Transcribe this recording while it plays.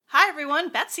everyone,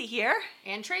 Betsy here.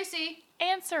 And Tracy.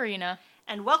 And Serena.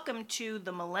 And welcome to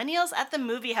the Millennials at the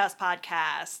Movie House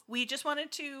podcast. We just wanted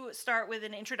to start with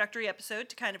an introductory episode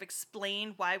to kind of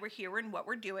explain why we're here and what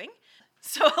we're doing.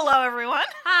 So hello everyone.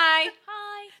 Hi.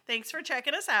 Hi. Thanks for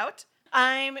checking us out.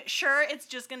 I'm sure it's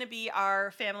just going to be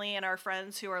our family and our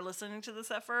friends who are listening to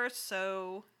this at first,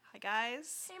 so hi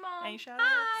guys. Hey Mom. Any shout outs?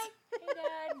 Hi. Hey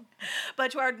Dad.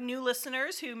 But to our new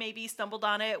listeners who maybe stumbled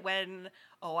on it when,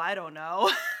 I don't know,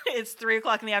 it's 3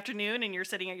 o'clock in the afternoon and you're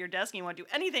sitting at your desk and you want to do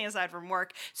anything aside from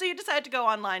work, so you decide to go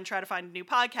online and try to find a new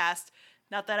podcast.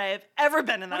 Not that I have ever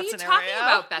been in that scenario. What are you talking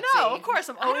about, Betsy? No, of course.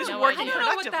 I'm always working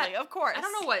productively, of course. I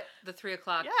don't know what the 3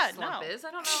 o'clock slump is.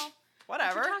 I don't know.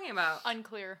 Whatever. What you're talking about.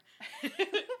 Unclear.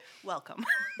 Welcome.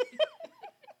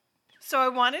 So I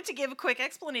wanted to give a quick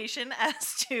explanation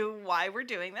as to why we're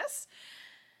doing this.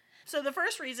 So the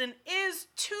first reason is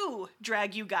to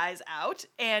drag you guys out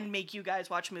and make you guys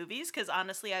watch movies, because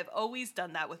honestly, I've always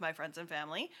done that with my friends and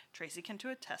family. Tracy can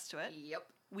attest to it. Yep.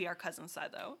 We are cousins side,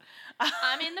 though.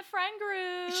 I'm in the friend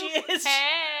group. She is.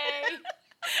 Hey.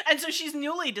 And so she's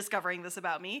newly discovering this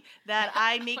about me, that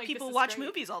I make Like, people this is watch great.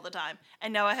 movies all the time.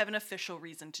 And now I have an official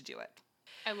reason to do it.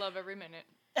 I love every minute.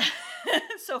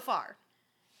 So far.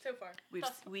 So far.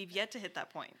 We've yet to hit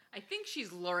that point. I think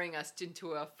she's luring us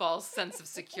into a false sense of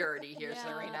security here,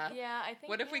 Serena. Yeah, I think.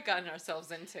 What have we gotten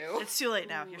ourselves into? It's too late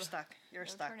now. Ooh. You're stuck. You're No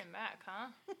stuck. turning back,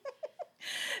 huh?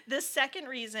 The second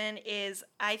reason is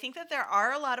I think that there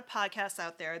are a lot of podcasts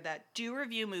out there that do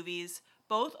review movies,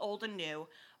 both old and new,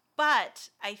 but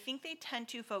I think they tend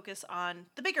to focus on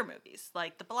the bigger movies,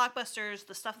 like the blockbusters,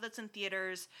 the stuff that's in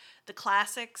theaters, the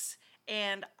classics,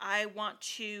 and I want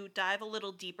to dive a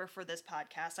little deeper for this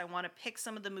podcast. I want to pick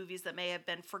some of the movies that may have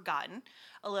been forgotten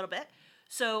a little bit.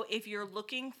 So if you're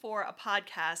looking for a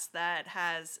podcast that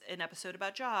has an episode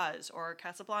about Jaws or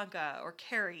Casablanca or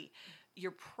Carrie,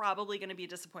 you're probably going to be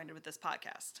disappointed with this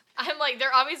podcast. I'm like,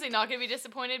 they're obviously not going to be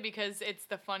disappointed because it's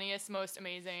the funniest, most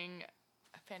amazing,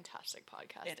 fantastic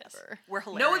podcast It is. ever. We're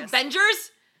hilarious. No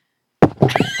Avengers?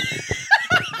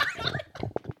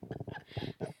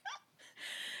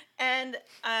 And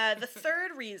the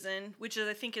third reason, which is,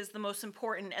 I think is the most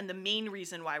important and the main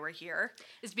reason why we're here,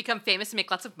 Is to become famous and make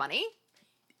lots of money?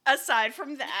 aside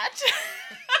from that,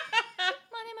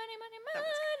 Money, money, money, That was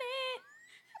money.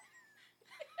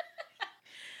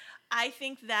 I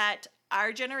think that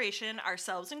our generation,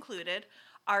 ourselves included,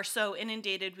 are so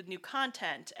inundated with new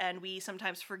content, and we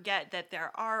sometimes forget that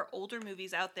there are older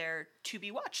movies out there to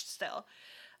be watched still.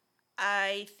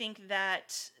 I think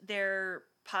that they're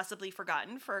possibly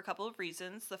forgotten for a couple of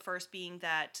reasons. The first being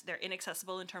that they're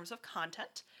inaccessible in terms of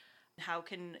content. How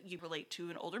can you relate to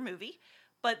an older movie?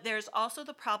 But there's also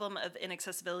the problem of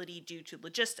inaccessibility due to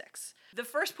logistics. The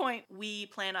first point we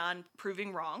plan on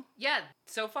proving wrong. Yeah,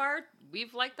 so far,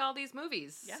 we've liked all these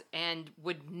movies. Yeah. And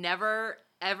would never,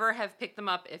 ever have picked them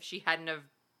up if she hadn't have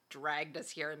dragged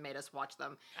us here and made us watch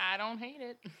them. I don't hate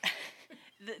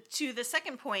it. To the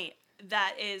second point,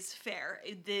 that is fair.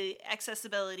 The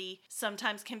accessibility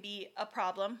sometimes can be a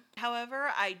problem. However,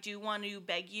 I do want to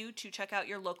beg you to check out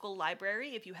your local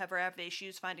library if you ever have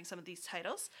issues finding some of these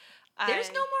titles.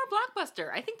 There's no more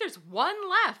Blockbuster. I think there's one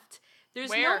left. There's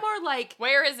Where? no more, like...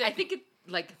 Where is it? I think it,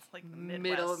 like Like the middle,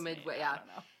 Midwest, midway, maybe, yeah. I don't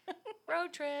know.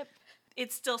 Road trip.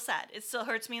 It's still sad. It still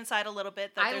hurts me inside a little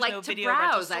bit that I there's like no to video rental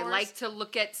browse. I stores. like to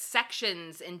look at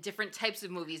sections and different types of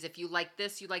movies. If you like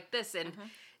this, you like this. And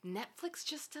Netflix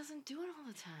just doesn't do it all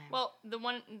the time. Well, the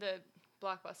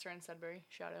Blockbuster in Sudbury,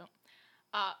 shout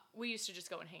out. We used to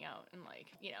just go and hang out and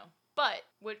but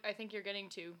what I think you're getting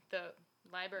to, the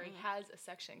library has a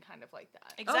section kind of like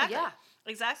that. Exactly. yeah.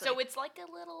 Exactly. So it's like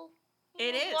a little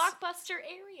It is. Blockbuster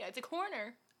area. It's a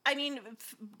corner. I mean,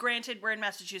 granted, we're in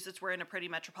Massachusetts. We're in a pretty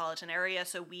metropolitan area,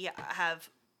 so we have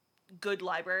good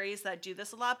libraries that do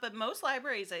this a lot. But most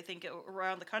libraries, I think,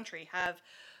 around the country have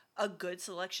a good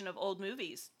selection of old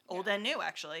movies, old and new,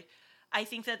 actually. I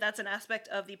think that that's an aspect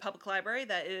of the public library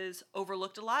that is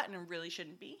overlooked a lot and really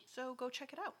shouldn't be. So go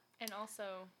check it out. And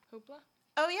also Hoopla.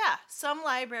 Oh, yeah. Some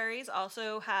libraries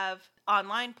also have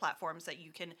online platforms that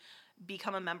you can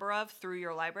become a member of through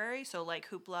your library. So like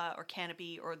Hoopla or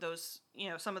Canopy or those,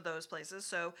 some of those places.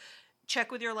 So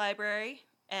check with your library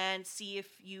and see if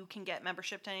you can get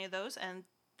membership to any of those. And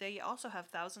they also have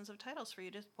thousands of titles for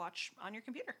you to watch on your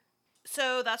computer.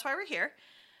 So that's why we're here.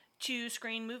 To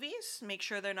screen movies, make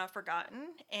sure they're not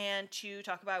forgotten, and to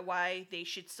talk about why they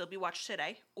should still be watched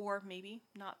today, or maybe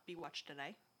not be watched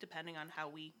today, depending on how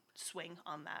we swing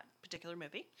on that particular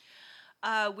movie.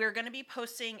 We're going to be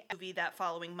posting a movie that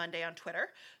following Monday on Twitter,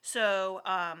 so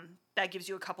that gives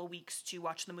you a couple weeks to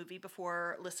watch the movie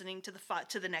before listening to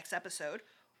the next episode,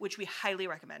 which we highly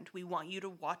recommend. We want you to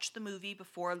watch the movie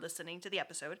before listening to the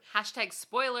episode. Hashtag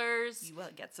spoilers. You will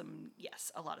get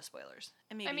a lot of spoilers.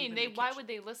 And maybe I mean, even why would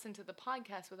they listen to the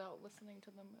podcast without listening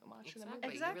to them watching the movie?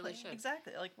 Exactly. You really should.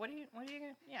 Exactly. Like, what are you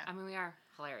gonna? Yeah. I mean, we are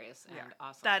hilarious and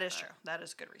awesome. That is true. That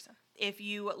is a good reason. If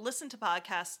you listen to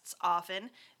podcasts often,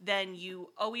 then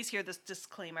you always hear this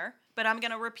disclaimer, but I'm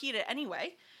going to repeat it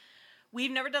anyway.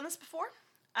 We've never done this before.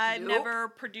 I've never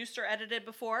produced or edited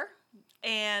before,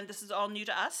 and this is all new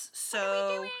to us.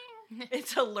 So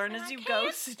it's a learn as you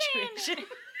go situation.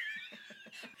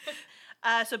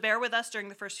 So bear with us during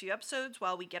the first few episodes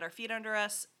while we get our feet under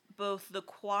us. Both the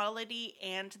quality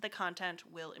and the content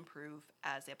will improve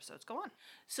as the episodes go on.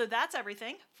 So that's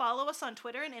everything. Follow us on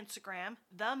Twitter and Instagram,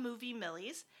 The Movie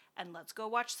Millies, and let's go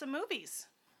watch some movies.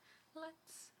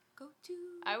 Let's go to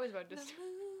I was about to the say.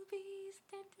 movies.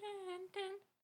 Dun, dun, dun, dun.